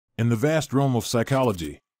In the vast realm of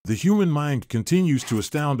psychology, the human mind continues to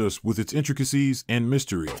astound us with its intricacies and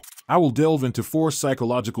mystery. I will delve into 4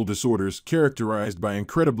 psychological disorders characterized by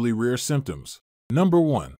incredibly rare symptoms. Number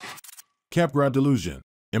 1. Characterized delusion.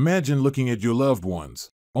 Imagine looking at your loved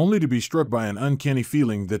ones, only to be struck by an uncanny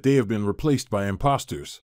feeling that they have been replaced by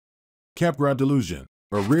imposters. Characterized delusion,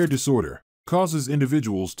 a rare disorder, causes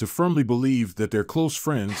individuals to firmly believe that their close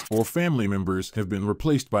friends or family members have been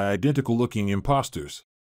replaced by identical-looking imposters.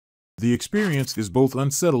 The experience is both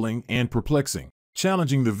unsettling and perplexing,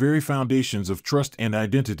 challenging the very foundations of trust and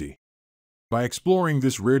identity. By exploring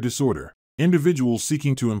this rare disorder, individuals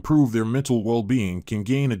seeking to improve their mental well-being can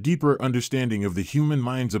gain a deeper understanding of the human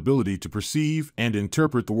mind's ability to perceive and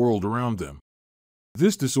interpret the world around them.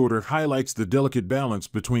 This disorder highlights the delicate balance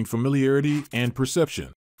between familiarity and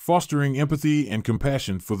perception, fostering empathy and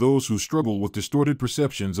compassion for those who struggle with distorted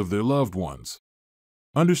perceptions of their loved ones.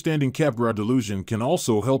 Understanding characterized delusion can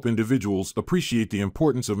also help individuals appreciate the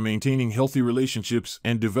importance of maintaining healthy relationships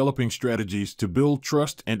and developing strategies to build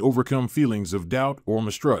trust and overcome feelings of doubt or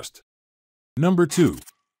mistrust. Number 2.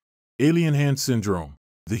 Alien hand syndrome.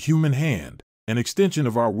 The human hand, an extension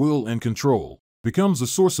of our will and control, becomes a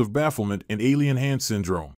source of bafflement in alien hand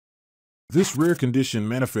syndrome. This rare condition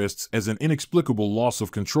manifests as an inexplicable loss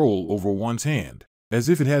of control over one's hand, as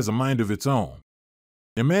if it has a mind of its own.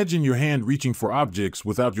 Imagine your hand reaching for objects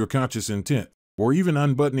without your conscious intent, or even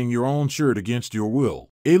unbuttoning your own shirt against your will.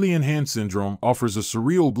 Alien hand syndrome offers a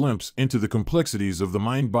surreal glimpse into the complexities of the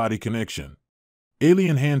mind-body connection.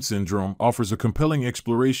 Alien hand syndrome offers a compelling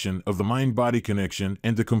exploration of the mind-body connection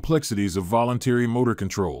and the complexities of voluntary motor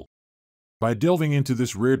control. By delving into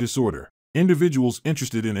this rare disorder, individuals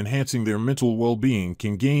interested in enhancing their mental well-being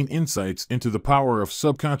can gain insights into the power of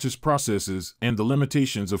subconscious processes and the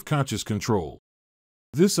limitations of conscious control.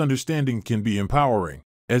 This understanding can be empowering,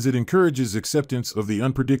 as it encourages acceptance of the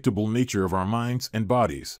unpredictable nature of our minds and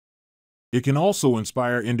bodies. It can also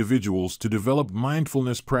inspire individuals to develop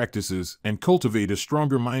mindfulness practices and cultivate a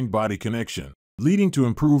stronger mind-body connection, leading to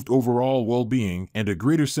improved overall well-being and a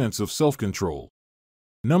greater sense of self-control.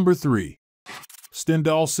 Number 3.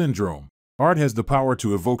 Stendhal syndrome. Art has the power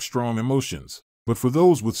to evoke strong emotions, but for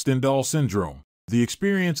those with Stendhal syndrome, the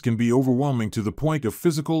experience can be overwhelming to the point of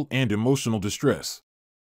physical and emotional distress.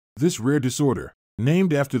 This rare disorder,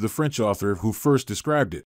 named after the French author who first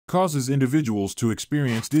described it, causes individuals to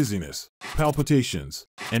experience dizziness, palpitations,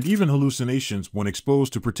 and even hallucinations when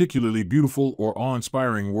exposed to particularly beautiful or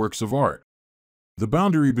awe-inspiring works of art. The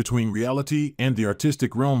boundary between reality and the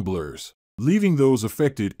artistic realm blurs, leaving those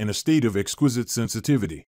affected in a state of exquisite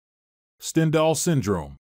sensitivity. Stendhal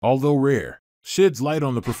syndrome, although rare, sheds light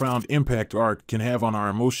on the profound impact art can have on our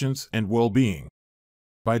emotions and well-being.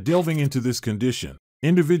 By delving into this condition,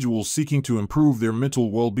 individuals seeking to improve their mental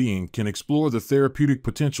well-being can explore the therapeutic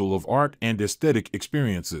potential of art and aesthetic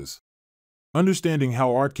experiences. Understanding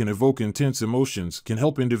how art can evoke intense emotions can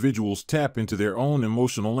help individuals tap into their own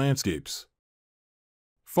emotional landscapes.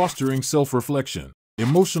 Fostering self-reflection,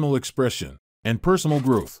 emotional expression, and personal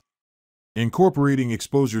growth. Incorporating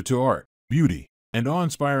exposure to art, beauty, and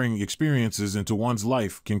awe-inspiring experiences into one's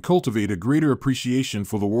life can cultivate a greater appreciation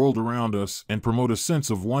for the world around us and promote a sense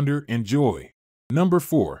of wonder and joy. Number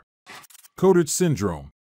 4. Characterized syndrome.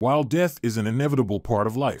 While death is an inevitable part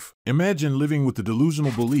of life, imagine living with the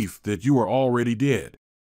delusional belief that you are already dead.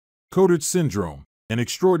 Characterized syndrome, an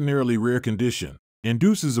extraordinarily rare condition,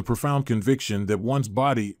 induces a profound conviction that one's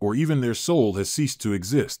body or even their soul has ceased to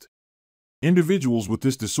exist. Individuals with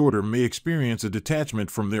this disorder may experience a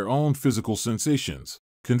detachment from their own physical sensations,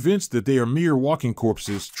 convinced that they are mere walking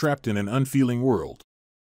corpses trapped in an unfeeling world.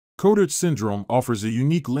 Characterized syndrome offers a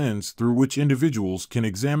unique lens through which individuals can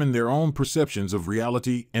examine their own perceptions of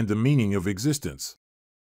reality and the meaning of existence.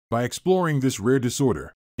 By exploring this rare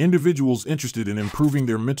disorder, individuals interested in improving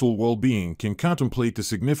their mental well-being can contemplate the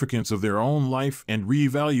significance of their own life and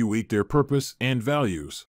reevaluate their purpose and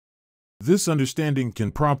values. This understanding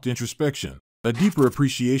can prompt introspection, a deeper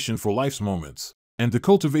appreciation for life's moments, and the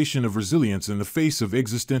cultivation of resilience in the face of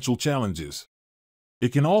existential challenges.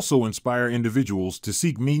 It can also inspire individuals to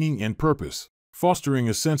seek meaning and purpose, fostering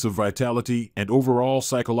a sense of vitality and overall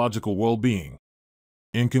psychological well-being.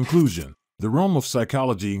 In conclusion, the realm of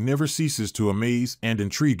psychology never ceases to amaze and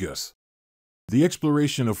intrigue us. The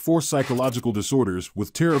exploration of 4 psychological disorders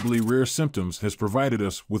with terribly rare symptoms has provided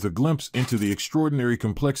us with a glimpse into the extraordinary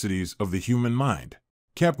complexities of the human mind.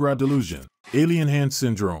 Characterized delusion, alien hand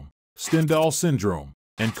syndrome, Stendhal syndrome,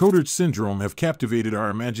 and characterized syndrome have captivated our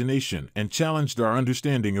imagination and challenged our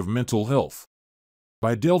understanding of mental health.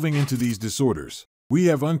 By delving into these disorders, we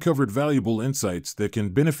have uncovered valuable insights that can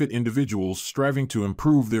benefit individuals striving to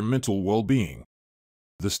improve their mental well-being.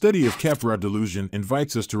 The study of Capra delusion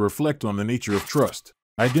invites us to reflect on the nature of trust,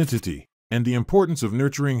 identity, and the importance of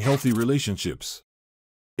nurturing healthy relationships.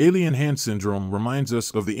 Alien hand syndrome reminds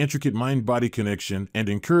us of the intricate mind-body connection and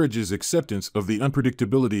encourages acceptance of the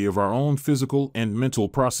unpredictability of our own physical and mental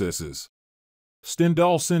processes.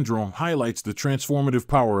 Stendhal syndrome highlights the transformative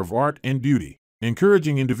power of art and beauty,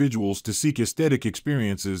 encouraging individuals to seek aesthetic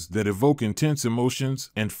experiences that evoke intense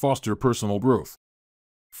emotions and foster personal growth.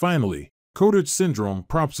 Finally, Coteridge syndrome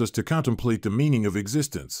prompts us to contemplate the meaning of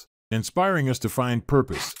existence, inspiring us to find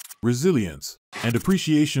purpose, resilience, and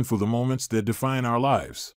appreciation for the moments that define our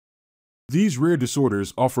lives. These rare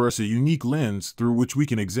disorders offer us a unique lens through which we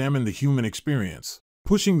can examine the human experience,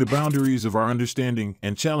 pushing the boundaries of our understanding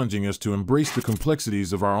and challenging us to embrace the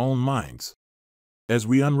complexities of our own minds. As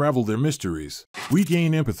we unravel their mysteries, we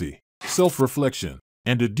gain empathy, self-reflection,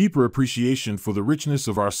 and a deeper appreciation for the richness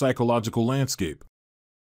of our psychological landscape.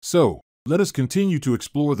 So, let us continue to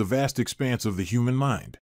explore the vast expanse of the human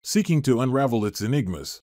mind, seeking to unravel its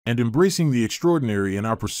enigmas, and embracing the extraordinary in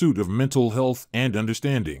our pursuit of mental health and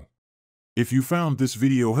understanding. If you found this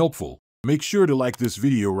video helpful, make sure to like this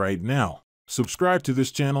video right now, subscribe to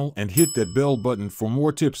this channel, and hit that bell button for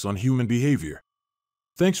more tips on human behavior.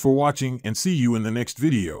 Thanks for watching, and see you in the next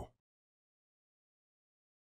video.